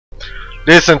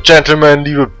Ladies and Gentlemen,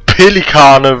 liebe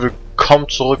Pelikane, willkommen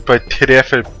zurück bei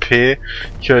TDFLP.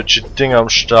 Ich höre Chiding am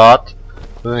Start.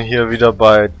 Wir sind hier wieder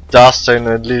bei sein,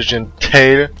 Elysian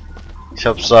Tale. Ich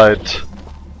habe seit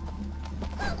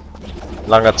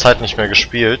langer Zeit nicht mehr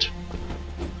gespielt.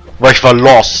 Weil ich war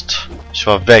lost. Ich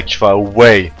war weg, ich war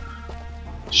away.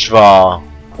 Ich war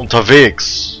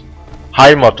unterwegs.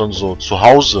 Heimat und so, zu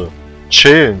Hause.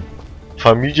 Chillen.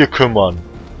 Familie kümmern.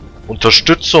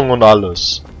 Unterstützung und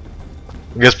alles.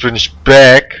 Und jetzt bin ich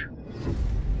back.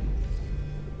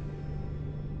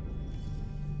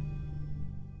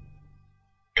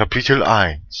 Kapitel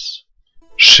 1.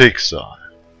 Schicksal.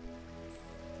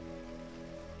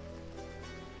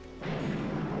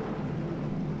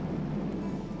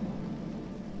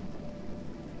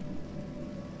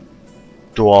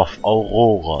 Dorf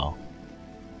Aurora.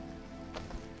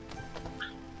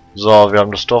 So, wir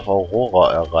haben das Dorf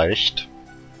Aurora erreicht.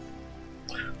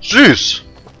 Süß!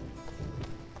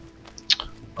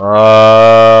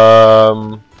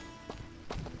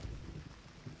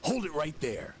 Hold it right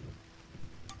there.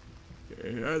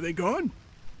 Are they gone?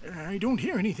 I don't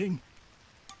hear anything.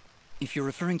 If you're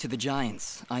referring to the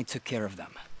giants, I took care of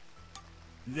them.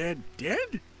 They're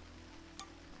dead?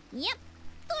 Yep,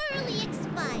 thoroughly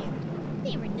expired.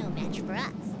 They were no match for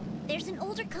us. There's an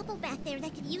older couple back there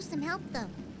that could use some help, though.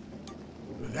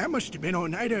 That must have been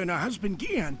Oneida and her husband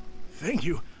Gian. Thank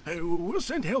you. We'll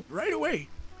send help right away.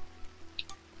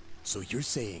 So you're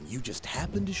saying you just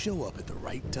happened to show up at the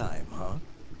right time, huh?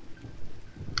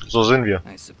 So sind wir.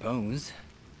 I suppose.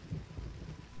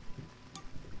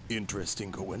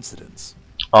 Interesting coincidence.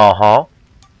 Aha.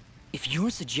 If you're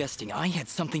suggesting I had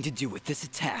something to do with this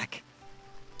attack...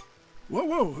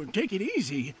 Whoa, take it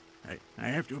easy. I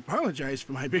have to apologize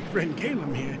for my big friend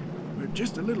Caleb here. We're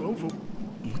just a little over...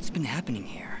 What's been happening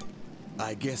here?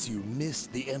 I guess you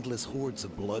missed the endless hordes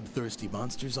of bloodthirsty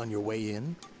monsters on your way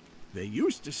in? They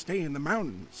used to stay in the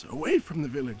mountains, away from the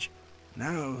village.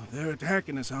 Now they're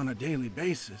attacking us on a daily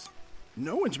basis.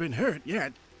 No one's been hurt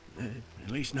yet.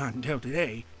 At least not until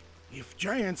today. If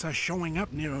giants are showing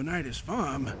up near Oneida's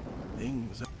farm,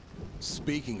 things...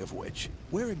 Speaking of which,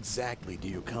 where exactly do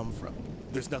you come from?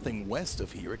 There's nothing west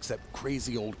of here except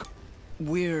crazy old...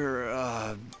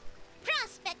 We're,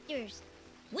 Prospectors!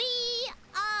 We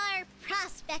are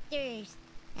prospectors!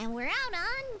 And we're out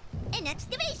on an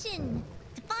excavation!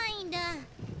 To find,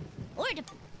 or to...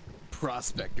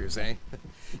 Prospectors, eh?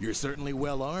 You're certainly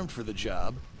well armed for the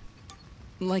job.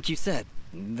 Like you said,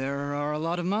 there are a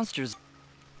lot of monsters.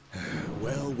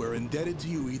 Well, we're indebted to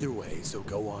you either way, so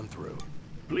go on through.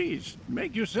 Please,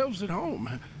 make yourselves at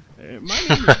home. My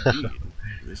name is Dean.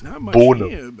 There's not much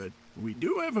here, but we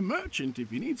do have a merchant if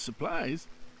you need supplies.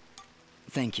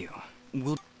 Thank you.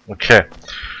 We'll... Okay.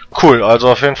 Cool, also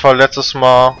auf jeden Fall letztes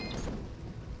Mal...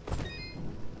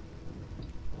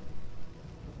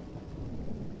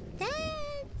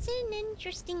 That's an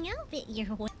interesting outfit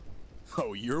you're wearing.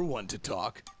 Oh, you're one to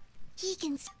talk. He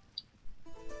can...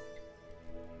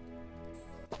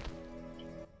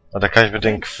 Da kann ich mit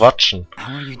denen quatschen.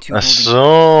 How are you two Ach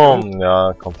holding... so.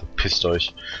 Ja, komm, verpisst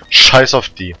euch. Scheiß auf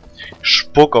die.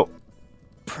 Spuck auf...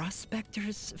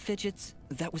 Prospectors, Fidgets?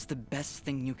 That was the best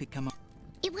thing you could come up...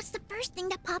 It was the first thing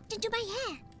that popped into my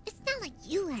head. It's not like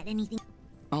you had anything...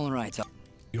 Alright,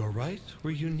 You're right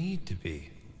where you need to be.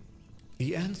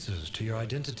 The answers to your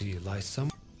identity lie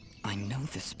somewhere. I know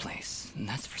this place, and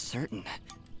that's for certain.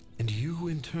 And you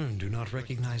in turn do not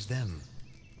recognize them.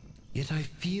 Yet I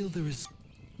feel there is...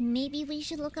 Maybe we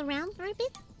should look around for a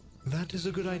bit? That is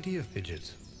a good idea,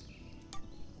 Fidget.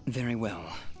 Very well.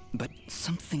 But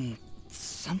something...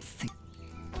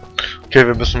 Okay,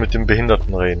 wir müssen mit dem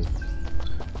Behinderten reden.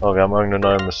 Oh, wir haben irgendeine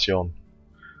neue Mission.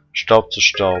 Staub zu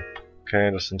Staub. Okay,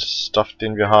 das ist Stuff,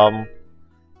 den wir haben.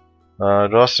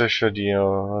 Du hast dich für die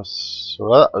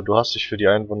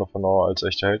Einwohner von Aurora als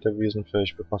echter Held erwiesen.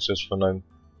 Vielleicht bekommst du jetzt von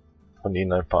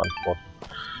ihnen ein paar Antworten.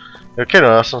 Okay,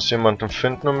 dann lass uns jemanden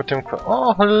finden und mit dem...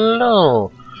 Oh,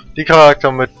 hallo! Die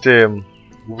Charakter mit dem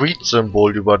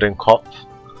Read-Symbol über den Kopf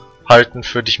halten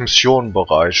für dich Missionen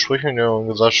bereit. Sprich mit ihnen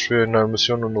gesagt, für eine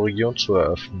Mission in der Region zu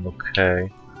eröffnen.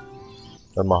 Okay.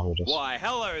 Dann machen wir das. Why,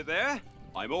 hello there.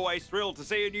 I'm always thrilled to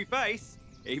see a new face,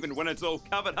 even when it's all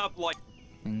covered up like...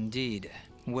 Indeed.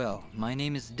 Well, my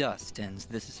name is Dust, and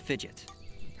this is Fidget.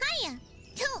 Hiya!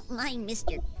 Don't mind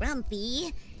Mr.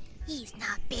 Grumpy. He's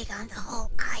not big on the whole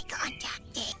eye contact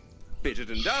thing. Fidget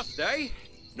and Dust, eh?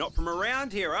 Not from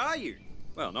around here, are you?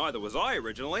 Well, neither was I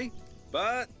originally.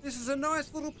 But this is a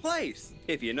nice little place,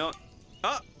 if you're not...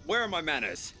 where are my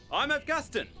manners? I'm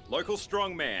Augustin, local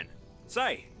strongman.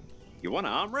 Say, you want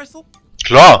to arm wrestle?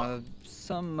 Klar!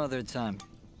 Some other time.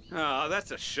 Oh,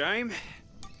 that's a shame.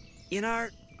 You know,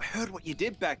 I heard what you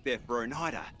did back there for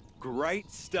Oneida. Great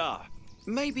stuff.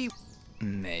 Maybe...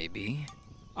 Maybe.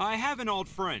 I have an old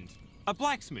friend, a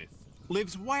blacksmith.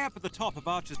 Lives way up at the top of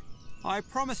Archer's... I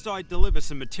promised I'd deliver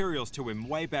some materials to him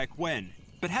way back when,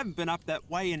 but haven't been up that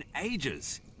way in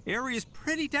ages. Area's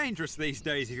pretty dangerous these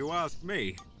days if you ask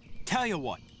me. Tell you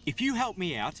what, if you help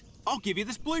me out, I'll give you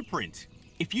this blueprint.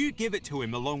 If you give it to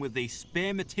him along with these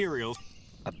spare materials...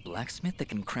 A blacksmith that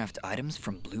can craft items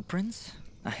from blueprints?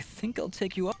 I think I'll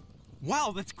take you up.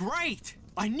 Wow, that's great!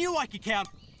 I knew I could count...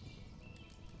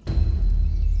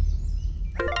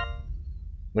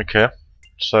 Okay.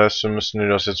 Das heißt, wir müssen dir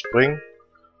das jetzt bringen.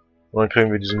 Und dann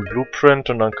kriegen wir diesen Blueprint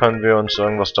und dann können wir uns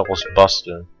irgendwas daraus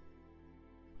basteln.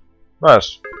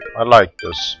 Nice. I like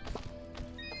this.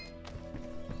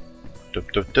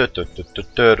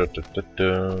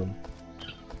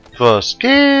 Was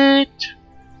geht?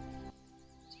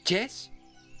 Jess?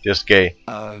 Just gay.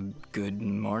 Good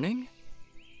morning?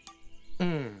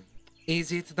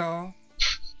 Is it though?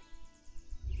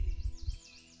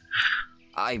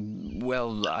 I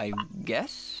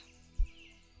guess?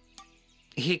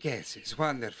 He guesses.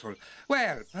 Wonderful.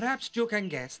 Well, perhaps you can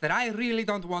guess that I really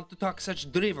don't want to talk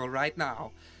such drivel right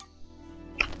now.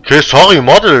 Okay, sorry,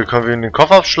 Model. Können wir in den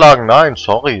Kopf abschlagen? Nein,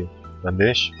 sorry. Dann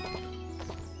nicht.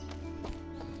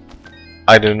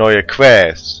 Eine neue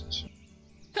Quest.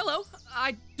 Hello.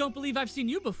 I don't believe I've seen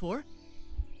you before.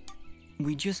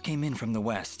 We just came in from the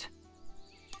west.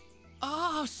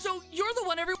 Oh, so you're the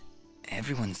one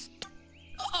Everyone's...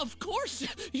 Of course!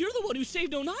 You're the one who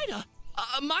saved Oneida!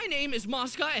 My name is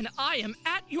Mosca, and I am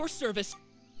at your service.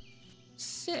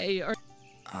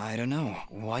 I don't know.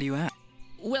 Why do you ask?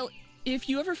 Well, if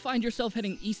you ever find yourself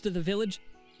heading east of the village,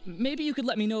 maybe you could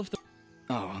let me know if the...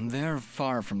 Oh, they're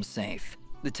far from safe.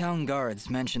 The town guards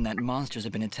mentioned that monsters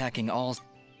have been attacking all...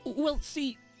 Well,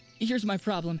 see, here's my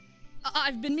problem.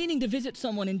 I've been meaning to visit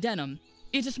someone in Denham.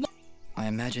 It's a small... I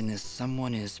imagine this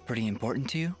someone is pretty important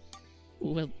to you?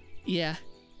 Well, yeah.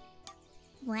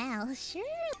 Well, sure.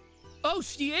 Oh,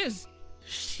 she is!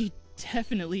 She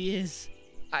definitely is.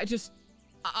 I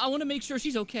want to make sure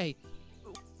she's okay.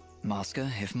 Mosca,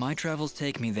 if my travels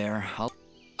take me there, I'll...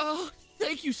 Oh,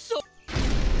 thank you so...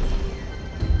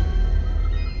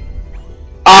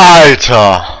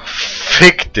 Alter!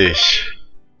 Fick dich!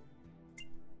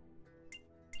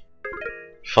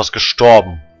 Fast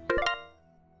gestorben.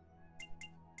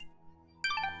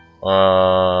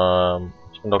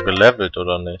 Ich bin doch gelevelt,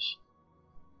 oder nicht?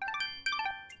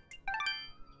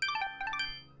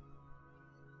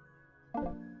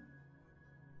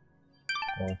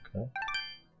 Okay.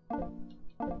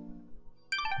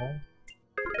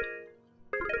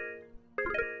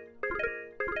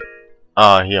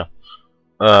 Ah, hier.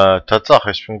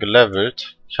 Tatsache, ich bin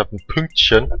gelevelt. Ich habe ein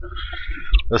Pünktchen.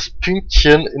 Das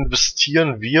Pünktchen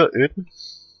investieren wir in...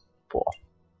 Boah.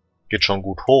 Geht schon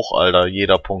gut hoch, Alter.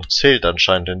 Jeder Punkt zählt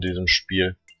anscheinend in diesem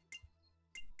Spiel.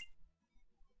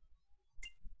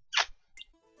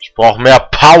 Ich brauche mehr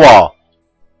Power.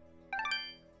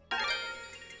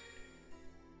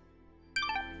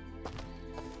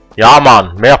 Ja,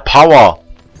 Mann, mehr Power.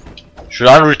 Ich will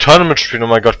ein Tournament spielen. Oh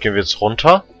mein Gott, gehen wir jetzt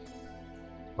runter?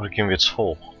 Oder gehen wir jetzt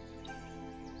hoch?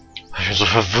 Ich bin so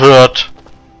verwirrt.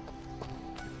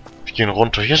 Wir gehen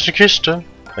runter. Hier ist eine Kiste.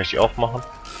 Kann ich die aufmachen?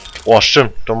 Oh,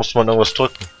 stimmt. Da muss man irgendwas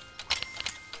drücken.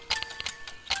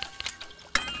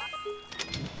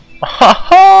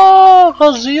 Haha,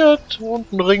 rasiert.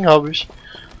 Und einen Ring habe ich.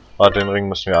 Ah, den Ring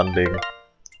müssen wir anlegen.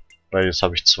 Weil jetzt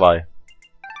habe ich 2.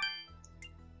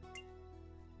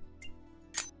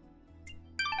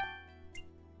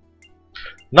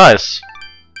 Nice.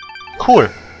 Cool.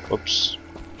 Ups.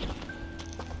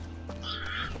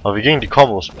 Aber wie gingen die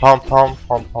Kombos? Pam, pam,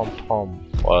 pam, pam, pam.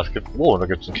 Oh, das gibt... Oh, da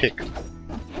gibt's einen Kick.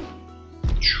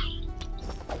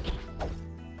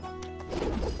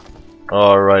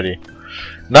 Alrighty.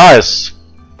 Nice.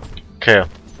 Okay.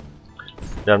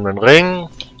 Wir haben den Ring.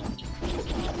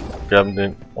 Wir haben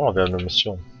den... Oh, wir haben eine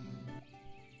Mission.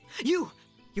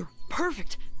 You're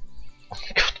perfect. Oh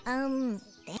mein Gott.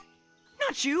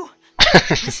 Not you.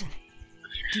 Listen.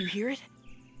 Do you hear it?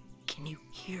 Can you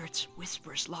hear its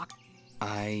whispers locked?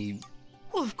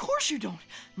 Well, of course you don't.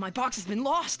 My box has been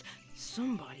lost.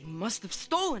 Somebody must have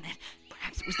stolen it.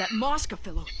 Perhaps it was that Mosca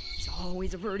fellow. He's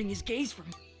always averting his gaze from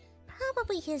me.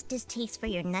 Probably his distaste for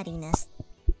your nuttiness.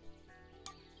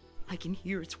 I can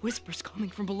hear its whispers coming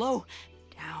from below.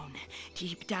 Down,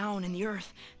 deep down in the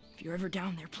earth. If you're ever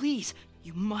down there, please,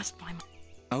 you must find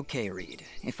my... Okay, Reed.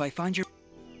 If I find your...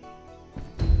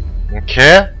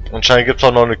 Okay. Anscheinend gibt's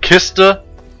auch noch eine Kiste.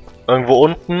 Irgendwo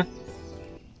unten.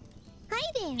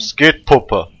 Hi there. Es geht,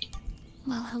 Puppe.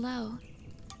 Well, hello.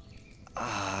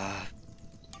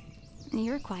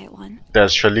 You're a quiet one. Der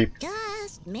ist verliebt.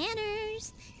 Just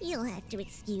manners. You'll have to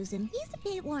excuse him. He's a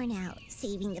bit worn out,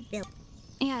 saving the bill.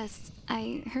 Yes,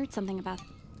 I heard something about...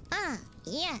 Ah,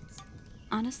 yes.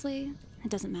 Honestly, it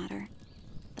doesn't matter.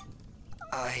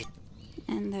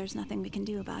 And there's nothing we can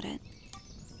do about it.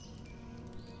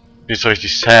 Die ist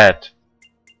richtig sad.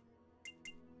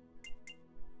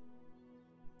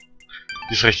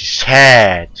 Die ist richtig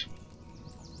sad.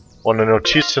 Und eine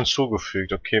Notiz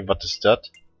hinzugefügt. Okay, was ist das?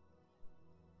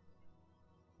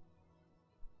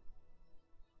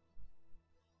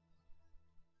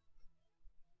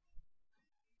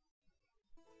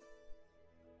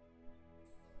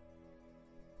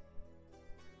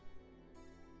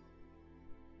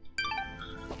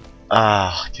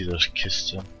 Ach, diese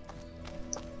Kiste.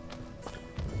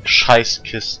 Scheiß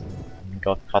Kisten. Oh mein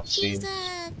Gott, Cutscene.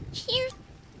 Here.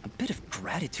 A bit of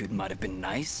gratitude might have been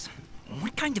nice.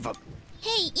 What kind of a...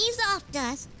 Hey, ease off,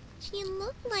 Dust. She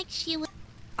looked like she was...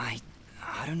 I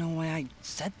don't know why I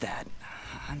said that.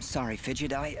 I'm sorry,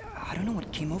 Fidget. I don't know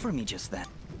what came over me just then.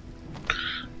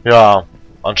 Ja,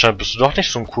 anscheinend bist du doch nicht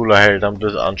so ein cooler Held.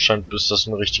 Anscheinend bist das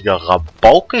ein richtiger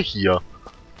Rabauke hier.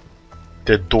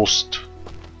 Der Dust.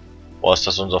 Boah, ist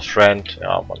das unser Friend?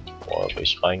 Ja, Mann. Boah, will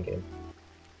ich reingehen.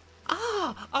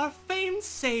 Ah, our famed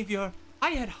savior.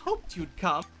 I had hoped you'd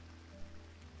come.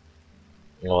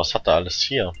 Ja, was hat er alles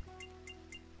hier?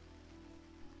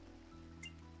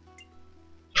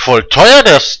 Voll teuer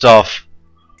der Stuff.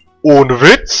 Ohne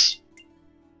Witz.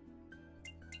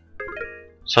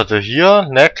 Was hat er hier?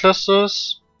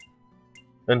 Necklaces.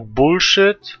 And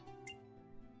Bullshit.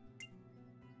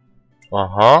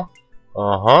 Aha.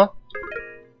 Aha.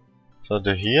 Was hat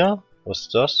er hier? Was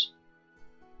ist das?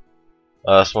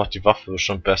 Das macht die Waffe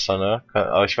bestimmt besser, ne?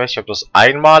 Aber ich weiß nicht, ob das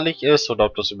einmalig ist oder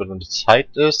ob das über eine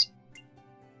Zeit ist.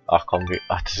 Ach komm,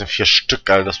 ach, das sind 4 Stück,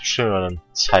 Alter. Das ist bestimmt über eine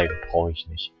Zeit. Brauche ich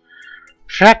nicht.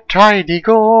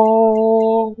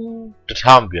 Verteidigung! Das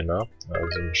haben wir, ne? Ja, da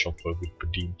sind wir schon voll gut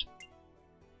bedient.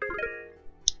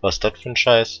 Was ist das für ein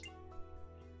Scheiß?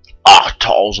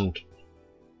 8000!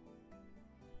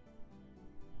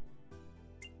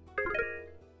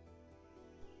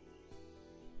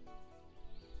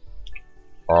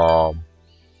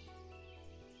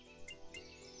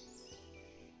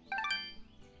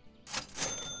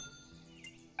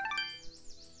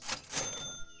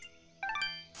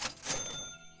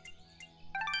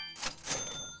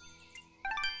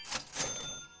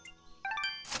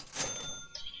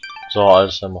 So,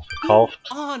 alles einmal verkauft.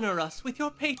 Honor us with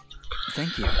your pay.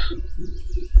 Thank you.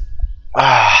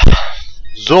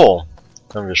 So,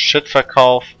 haben wir Shit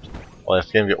verkauft. Oh,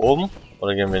 jetzt gehen wir oben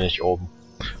oder gehen wir nicht oben?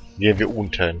 Gehen wir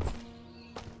unten.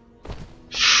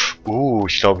 Ich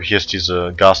glaube, hier ist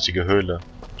diese garstige Höhle.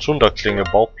 Zunderklinge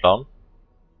Bauplan.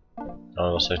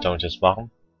 Aber was soll ich damit jetzt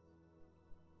machen?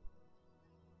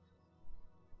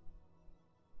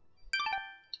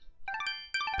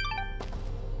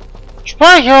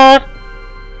 Speichern!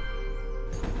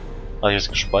 Habe ich jetzt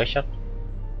gespeichert?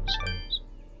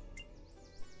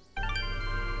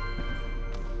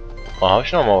 Oh, habe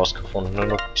ich noch mal was gefunden? Eine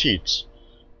Notiz.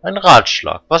 Ein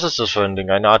Ratschlag. Was ist das für ein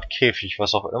Ding? Eine Art Käfig,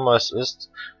 was auch immer es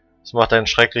ist. Es macht einen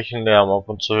schrecklichen Lärm. Ab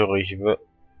und zu höre ich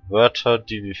Wörter,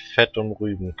 die wie Fett und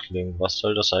Rüben klingen. Was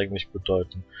soll das eigentlich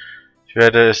bedeuten? Ich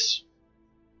werde es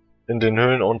in den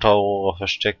Höhlen unter Aurora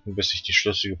verstecken, bis ich die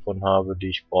Schlüssel gefunden habe, die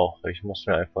ich brauche. Ich muss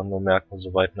mir einfach nur merken,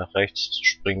 so weit nach rechts zu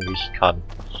springen, wie ich kann.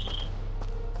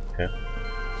 Okay.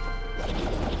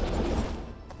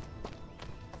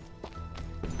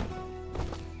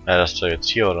 Ja, das ist doch jetzt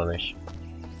hier, oder nicht?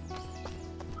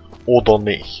 Oder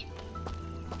nicht?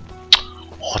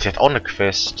 Oh, die hat auch eine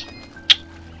Quest.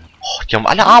 Oh, die haben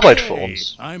alle Arbeit für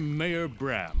uns. I'm Mayor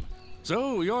Bram.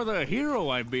 So, you're the hero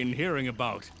I've been hearing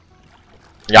about.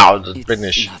 Ja, das bin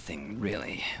ich. Nothing,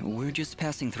 really. We're just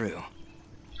passing through.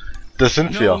 Das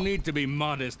sind wir. No need to be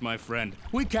modest, my friend.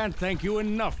 We can't thank you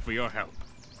enough for your help.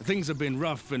 Things have been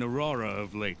rough in Aurora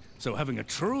of late, so having a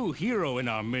true hero in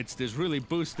our midst is really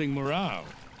boosting morale.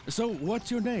 So,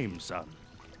 what's your name, son?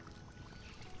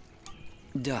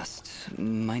 Dust.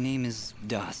 My name is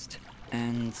Dust.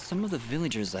 And some of the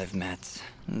villagers I've met,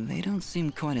 they don't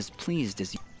seem quite as pleased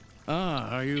as you. Ah,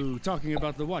 are you talking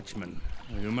about the Watchmen?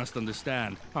 You must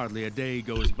understand, hardly a day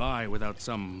goes by without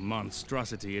some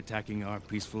monstrosity attacking our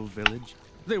peaceful village.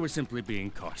 They were simply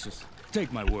being cautious.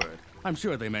 Take my word, I'm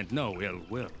sure they meant no ill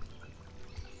will.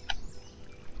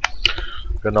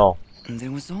 Genau.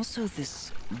 There was also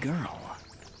this girl.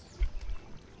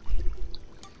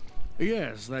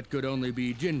 Yes, that could only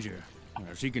be Ginger.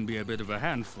 She can be a bit of a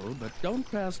handful, but don't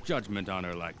pass judgment on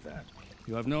her like that.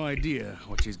 You have no idea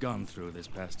what she's gone through this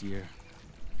past year.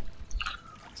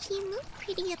 You look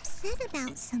pretty upset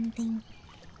about something.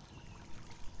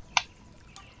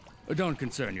 Don't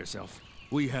concern yourself.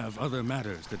 We have other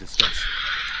matters to discuss.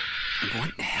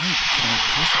 What help can I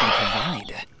possibly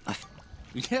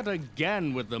provide? Yet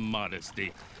again with the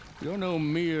modesty. You're no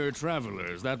mere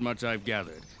travelers, that much I've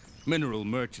gathered. Mineral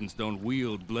merchants don't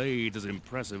wield blades as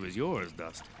impressive as yours,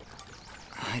 Dust.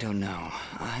 I don't know.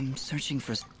 I'm searching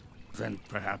for... Then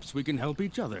perhaps we can help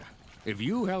each other. If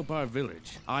you help our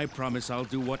village, I promise I'll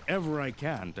do whatever I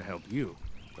can to help you.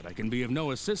 But I can be of no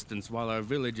assistance while our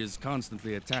village is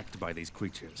constantly attacked by these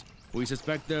creatures. We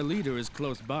suspect their leader is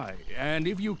close by, and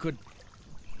if you could...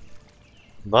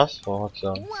 Was? What's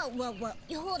that? Whoa.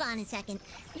 Hold on a second.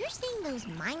 You're saying those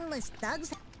mindless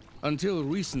thugs... Until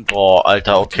recently... Oh,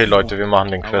 Alter, okay, Leute, wir machen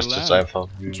den Quest jetzt einfach.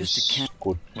 Ist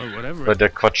gut. Weil der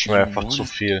quatscht mir einfach zu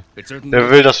viel.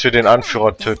 Der will, dass wir den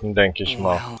Anführer töten, denke ich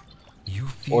mal.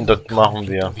 Und das machen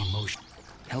wir.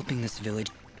 Helping this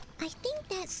village. I think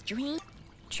that's strange.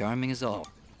 Charming as all.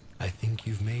 I think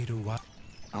you've made a wild...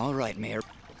 All right, Mayor.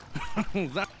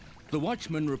 The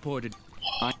watchman reported...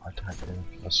 Alter, halt den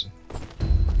Fresse.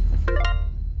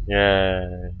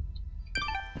 Yay.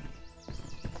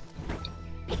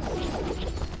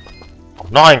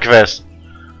 Noch ein Quest.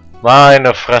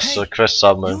 Meine Fresse, Quest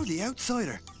sammeln. You're the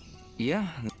outsider. Yeah.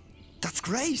 That's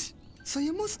great. So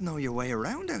you must know your way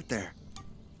around out there.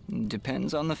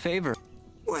 Depends on the favor.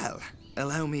 Well,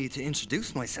 allow me to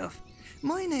introduce myself.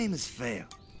 My name is Vale.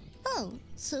 Oh,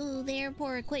 so they're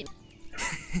poor equipment.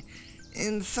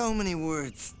 In so many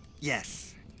words,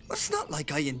 yes. It's not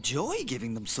like I enjoy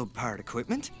giving them subpar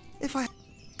equipment. If I...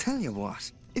 Tell you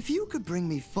what, if you could bring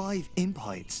me 5 imp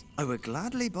hides, I would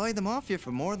gladly buy them off you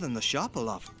for more than the shop will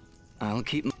offer. I'll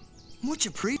keep... Much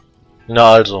appreciated.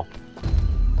 Na also.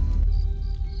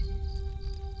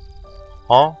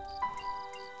 Huh?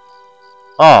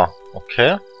 Ah,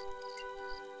 okay.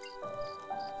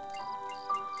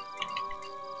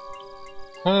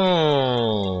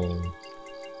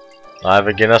 Na,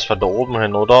 wir gehen erstmal da oben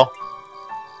hin, oder?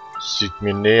 Sieht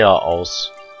mir näher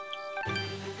aus.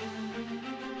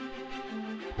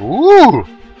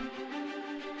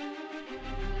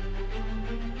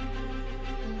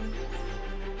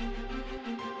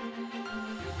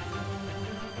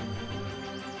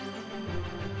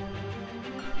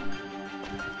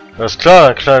 Alles klar,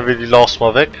 dann knallen wir die Laus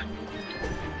mal weg.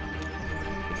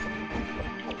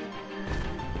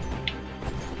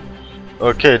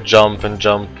 Okay, jumpen.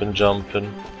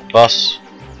 Was?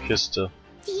 Kiste.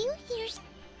 Do you hear...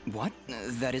 What?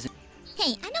 That isn't...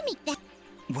 Hey, I don't make that...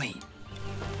 Wait.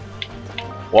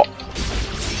 What?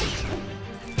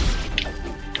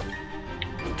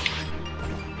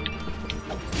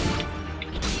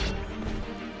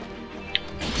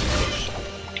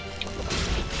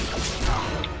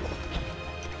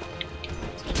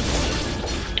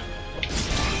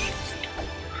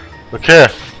 Okay.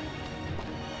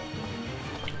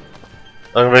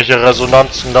 Irgendwelche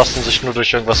Resonanzen lassen sich nur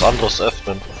durch irgendwas anderes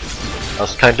öffnen.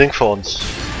 Das ist kein Ding für uns.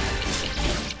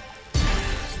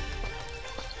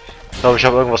 Ich glaube, ich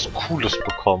habe irgendwas Cooles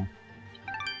bekommen.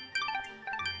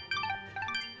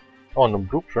 Oh, ein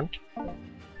Blueprint.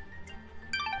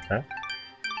 Okay.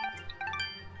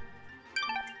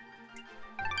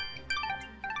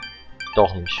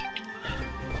 Doch nicht.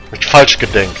 Hab ich falsch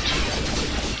gedenkt.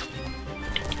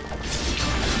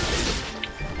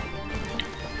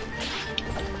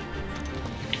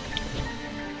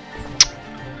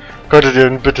 Könntet ihr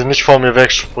bitte nicht vor mir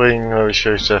wegspringen? Ich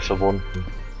wäre sehr verbunden.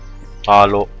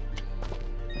 Hallo.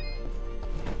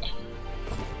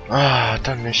 Ah,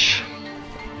 dann nicht.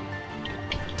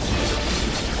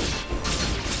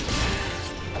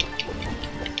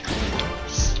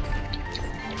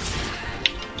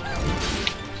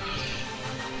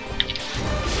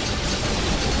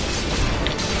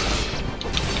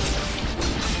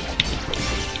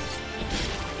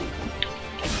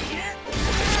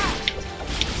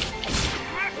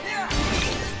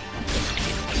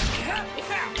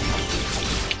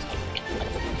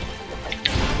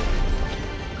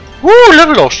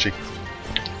 Levelaufstieg.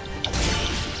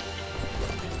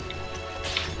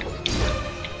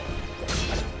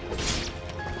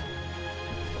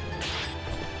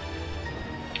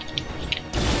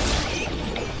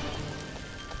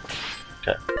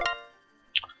 Okay.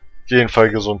 Auf jeden Fall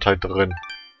Gesundheit drin.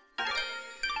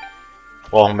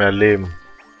 Brauchen mehr Leben.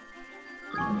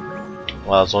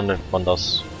 Ah, so nennt man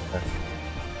das. Okay.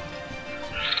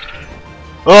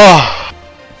 Oh!